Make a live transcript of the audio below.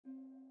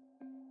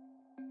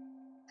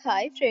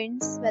Hi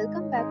friends,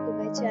 welcome back to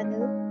my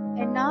channel.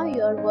 And now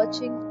you are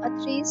watching a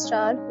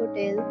 3-star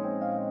hotel.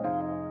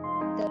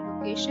 The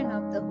location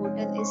of the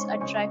hotel is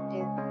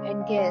attractive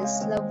and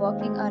guests love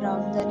walking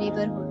around the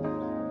neighborhood.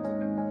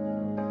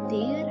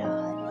 There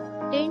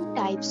are 10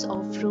 types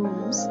of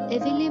rooms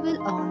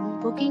available on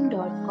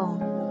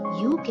booking.com.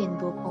 You can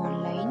book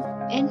online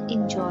and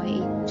enjoy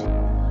it.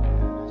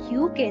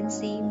 You can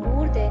see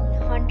more than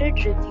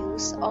 100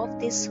 reviews of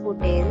this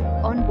hotel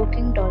on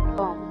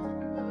booking.com.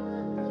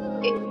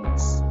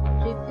 Its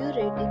review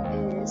rating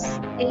is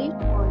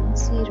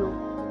 8.0,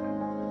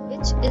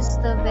 which is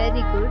the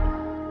very good.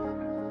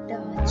 The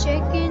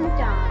check-in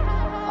time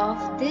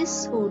of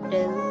this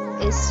hotel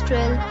is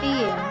 12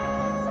 p.m.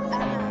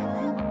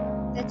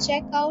 and the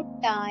checkout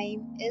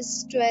time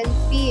is 12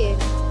 p.m.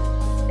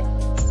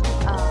 Pets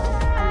are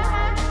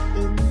allowed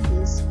in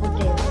this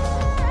hotel.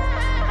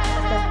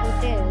 The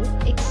hotel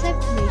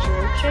accepts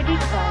major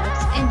credit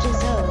cards and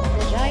reserves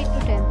the right to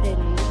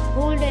temporarily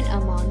hold an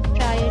amount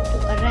prior to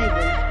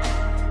arrival.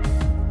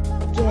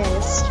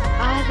 Guests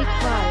are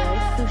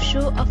required to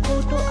show a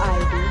photo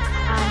ID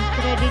and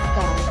credit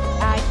card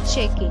at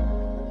check-in.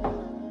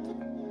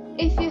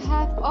 If you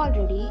have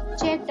already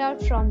checked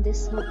out from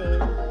this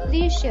hotel,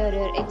 please share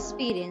your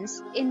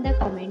experience in the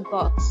comment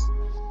box.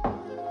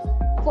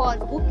 For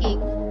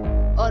booking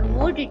or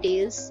more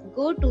details,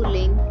 go to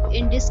link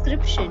in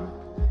description.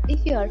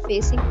 If you are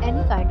facing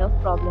any kind of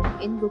problem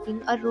in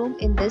booking a room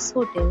in this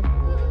hotel,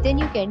 then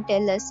you can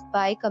tell us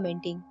by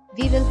commenting.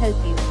 We will help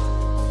you.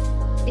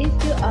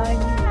 If you are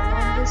new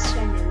on this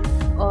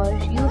channel or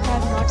you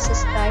have not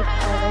subscribed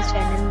our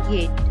channel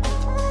yet,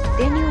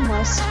 then you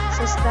must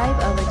subscribe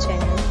our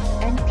channel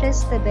and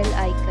press the bell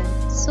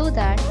icon so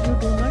that you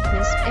do not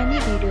miss any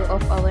video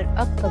of our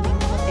upcoming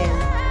hotel.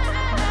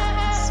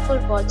 Thanks for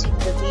watching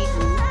the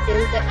video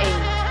till the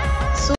end.